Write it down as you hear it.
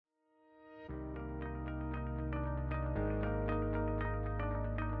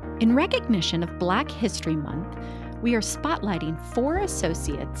In recognition of Black History Month, we are spotlighting 4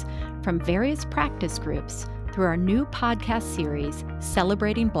 associates from various practice groups through our new podcast series,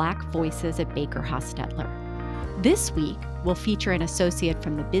 Celebrating Black Voices at Baker Hostetler. This week, we'll feature an associate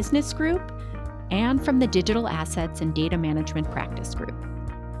from the business group and from the digital assets and data management practice group.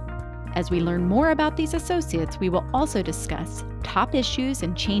 As we learn more about these associates, we will also discuss top issues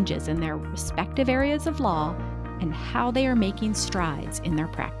and changes in their respective areas of law and how they are making strides in their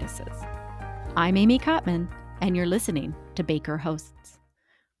practices. I'm Amy Kottman, and you're listening to Baker Hosts.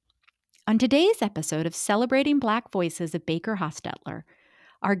 On today's episode of Celebrating Black Voices at Baker Hostetler,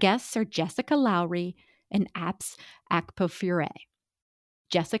 our guests are Jessica Lowry and Apps Akpofure.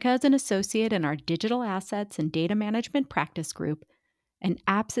 Jessica is an associate in our digital assets and data management practice group, and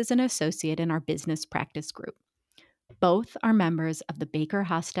Apps is an associate in our business practice group. Both are members of the Baker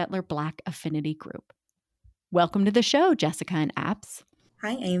Hostetler Black Affinity Group. Welcome to the show, Jessica and Apps.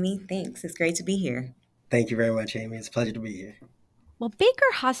 Hi, Amy. Thanks. It's great to be here. Thank you very much, Amy. It's a pleasure to be here. Well, Baker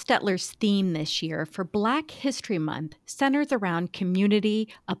Hostetler's theme this year for Black History Month centers around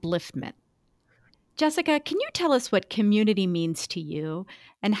community upliftment. Jessica, can you tell us what community means to you,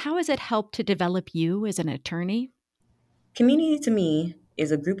 and how has it helped to develop you as an attorney? Community to me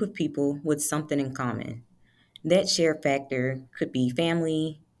is a group of people with something in common. That shared factor could be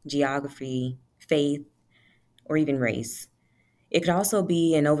family, geography, faith, or even race. It could also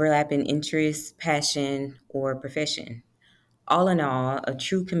be an overlap in interest, passion, or profession. All in all, a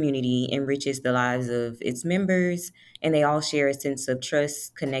true community enriches the lives of its members, and they all share a sense of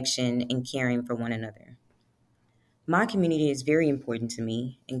trust, connection, and caring for one another. My community is very important to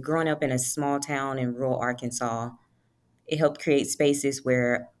me, and growing up in a small town in rural Arkansas, it helped create spaces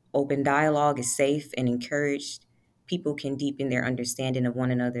where open dialogue is safe and encouraged. People can deepen their understanding of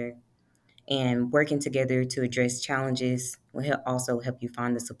one another, and working together to address challenges will also help you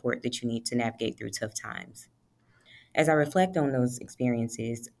find the support that you need to navigate through tough times. As I reflect on those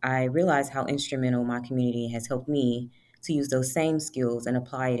experiences, I realize how instrumental my community has helped me to use those same skills and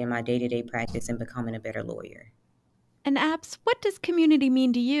apply it in my day-to-day practice in becoming a better lawyer. And Apps, what does community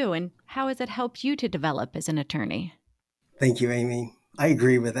mean to you, and how has it helped you to develop as an attorney? Thank you, Amy. I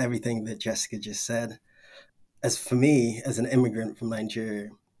agree with everything that Jessica just said. As for me, as an immigrant from Nigeria,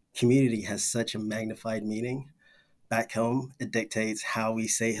 community has such a magnified meaning. Back home, it dictates how we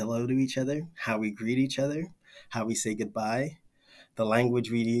say hello to each other, how we greet each other, how we say goodbye, the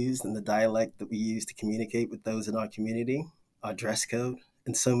language we use and the dialect that we use to communicate with those in our community, our dress code,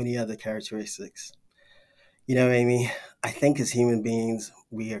 and so many other characteristics. You know, Amy, I think as human beings,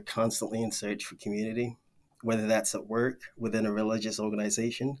 we are constantly in search for community, whether that's at work, within a religious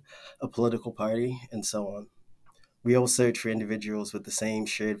organization, a political party, and so on. We all search for individuals with the same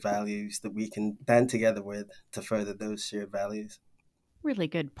shared values that we can band together with to further those shared values. Really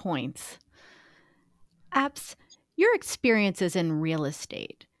good points. Apps, your experience is in real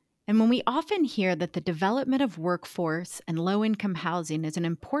estate. And when we often hear that the development of workforce and low-income housing is an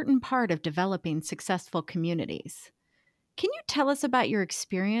important part of developing successful communities, can you tell us about your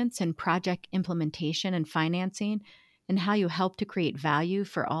experience in project implementation and financing and how you help to create value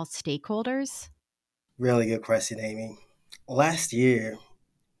for all stakeholders? Really good question, Amy. Last year,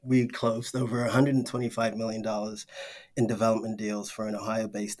 we closed over $125 million in development deals for an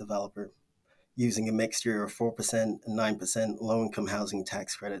Ohio-based developer using a mixture of 4% and 9% low-income housing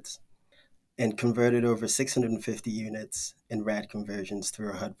tax credits, and converted over 650 units in RAD conversions through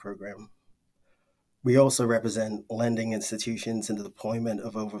our HUD program. We also represent lending institutions in the deployment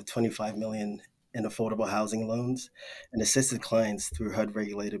of over 25 million in affordable housing loans and assisted clients through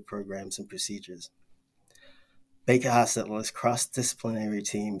HUD-regulated programs and procedures. Baker Hostetler's cross-disciplinary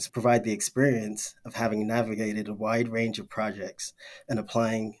teams provide the experience of having navigated a wide range of projects and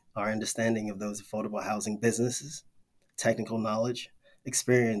applying our understanding of those affordable housing businesses, technical knowledge,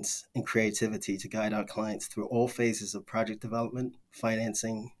 experience, and creativity to guide our clients through all phases of project development,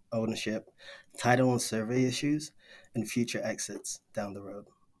 financing, ownership, title and survey issues, and future exits down the road.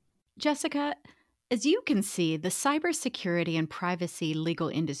 Jessica, as you can see, the cybersecurity and privacy legal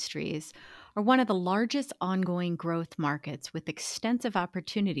industries are one of the largest ongoing growth markets with extensive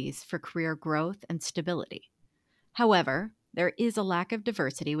opportunities for career growth and stability. However, there is a lack of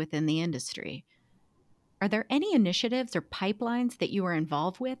diversity within the industry. Are there any initiatives or pipelines that you are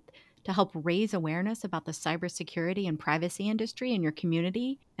involved with to help raise awareness about the cybersecurity and privacy industry in your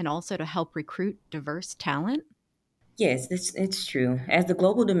community and also to help recruit diverse talent? Yes, it's true. As the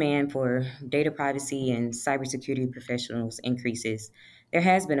global demand for data privacy and cybersecurity professionals increases, there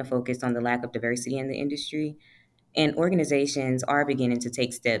has been a focus on the lack of diversity in the industry, and organizations are beginning to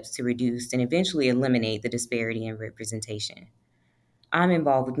take steps to reduce and eventually eliminate the disparity in representation. I'm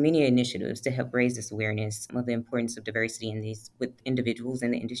involved with many initiatives to help raise this awareness of the importance of diversity in these with individuals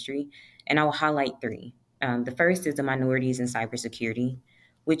in the industry, and I will highlight three. The first is the Minorities in Cybersecurity,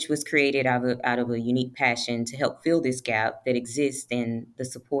 which was created out of a unique passion to help fill this gap that exists in the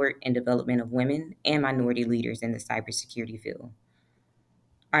support and development of women and minority leaders in the cybersecurity field.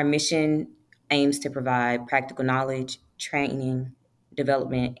 Our mission aims to provide practical knowledge, training,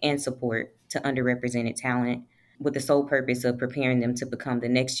 development, and support to underrepresented talent with the sole purpose of preparing them to become the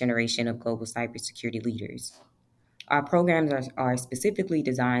next generation of global cybersecurity leaders. Our programs are specifically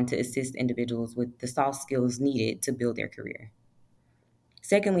designed to assist individuals with the soft skills needed to build their career.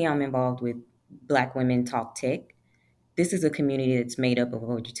 Secondly, I'm involved with Black Women Talk Tech. This is a community that's made up of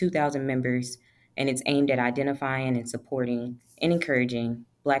over 2,000 members, and it's aimed at identifying and supporting and encouraging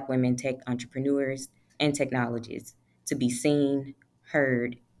Black women tech entrepreneurs and technologists to be seen,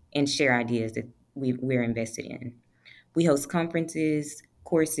 heard, and share ideas that we're invested in. We host conferences,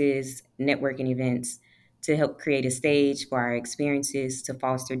 courses, networking events to help create a stage for our experiences to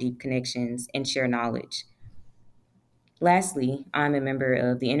foster deep connections and share knowledge. Lastly, I'm a member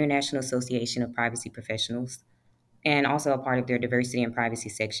of the International Association of Privacy Professionals and also a part of their diversity and privacy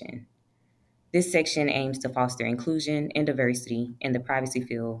section. This section aims to foster inclusion and diversity in the privacy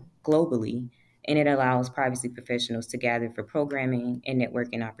field globally, and it allows privacy professionals to gather for programming and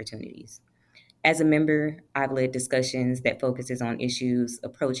networking opportunities. As a member, I've led discussions that focuses on issues,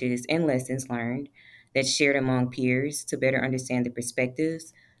 approaches, and lessons learned that's shared among peers to better understand the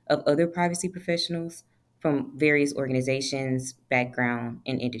perspectives of other privacy professionals from various organizations, background,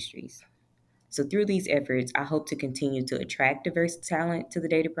 and industries. So through these efforts, I hope to continue to attract diverse talent to the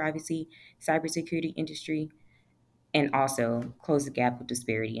data privacy, cybersecurity industry, and also close the gap of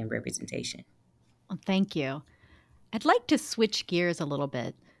disparity and representation. Well, thank you. I'd like to switch gears a little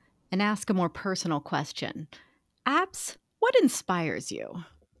bit and ask a more personal question. Apps, what inspires you?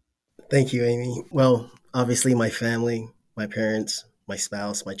 Thank you, Amy. Well, obviously, my family, my parents, my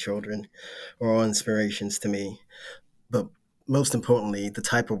spouse, my children are all inspirations to me. But most importantly, the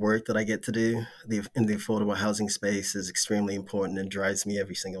type of work that I get to do in the affordable housing space is extremely important and drives me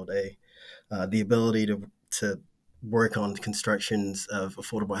every single day. The ability to work on constructions of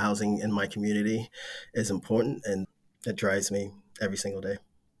affordable housing in my community is important, and it drives me every single day.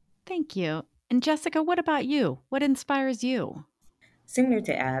 Thank you. And Jessica, what about you? What inspires you? Similar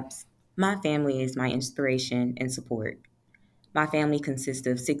to apps, my family is my inspiration and support. My family consists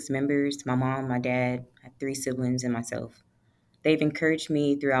of six members: my mom, my dad, I have three siblings, and myself. They've encouraged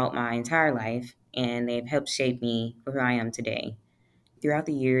me throughout my entire life, and they've helped shape me for who I am today. Throughout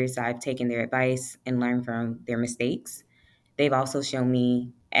the years, I've taken their advice and learned from their mistakes. They've also shown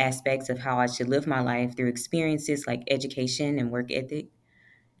me aspects of how I should live my life through experiences like education and work ethic.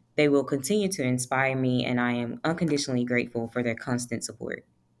 They will continue to inspire me, and I am unconditionally grateful for their constant support.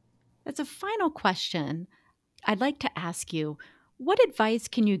 As a final question, I'd like to ask you, what advice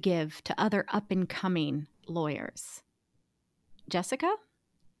can you give to other up-and-coming lawyers? Jessica?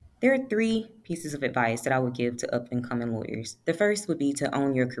 There are three pieces of advice that I would give to up and coming lawyers. The first would be to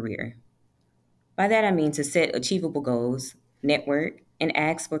own your career. By that, I mean to set achievable goals, network, and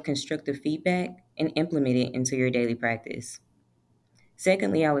ask for constructive feedback and implement it into your daily practice.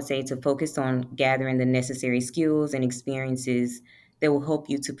 Secondly, I would say to focus on gathering the necessary skills and experiences that will help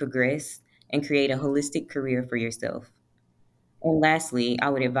you to progress and create a holistic career for yourself. And lastly, I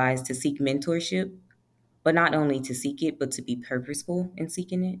would advise to seek mentorship, but not only to seek it, but to be purposeful in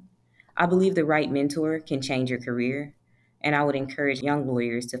seeking it. I believe the right mentor can change your career, and I would encourage young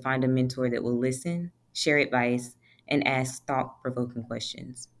lawyers to find a mentor that will listen, share advice, and ask thought provoking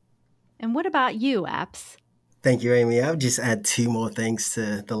questions. And what about you, Apps? Thank you, Amy. I would just add two more things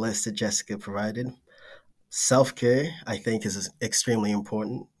to the list that Jessica provided. Self-care, I think, is extremely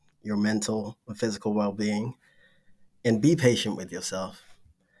important, your mental and physical well-being, and be patient with yourself.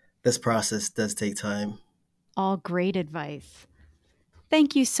 This process does take time. All great advice.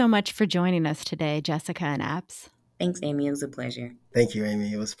 Thank you so much for joining us today, Jessica and Apps. Thanks, Amy. It was a pleasure. Thank you,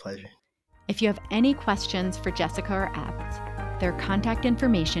 Amy. It was a pleasure. If you have any questions for Jessica or Apps, their contact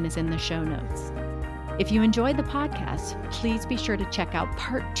information is in the show notes. If you enjoyed the podcast, please be sure to check out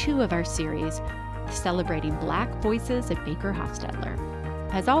part 2 of our series, Celebrating Black Voices at Baker Hostetler.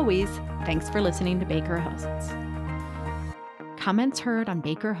 As always, thanks for listening to Baker Hosts. Comments heard on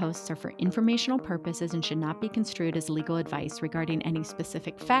Baker Hosts are for informational purposes and should not be construed as legal advice regarding any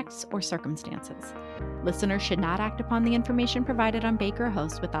specific facts or circumstances. Listeners should not act upon the information provided on Baker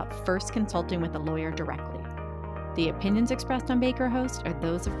Hosts without first consulting with a lawyer directly. The opinions expressed on Baker Hosts are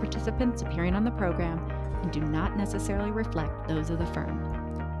those of participants appearing on the program and do not necessarily reflect those of the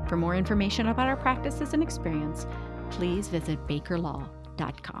firm. For more information about our practices and experience, please visit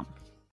bakerlaw.com.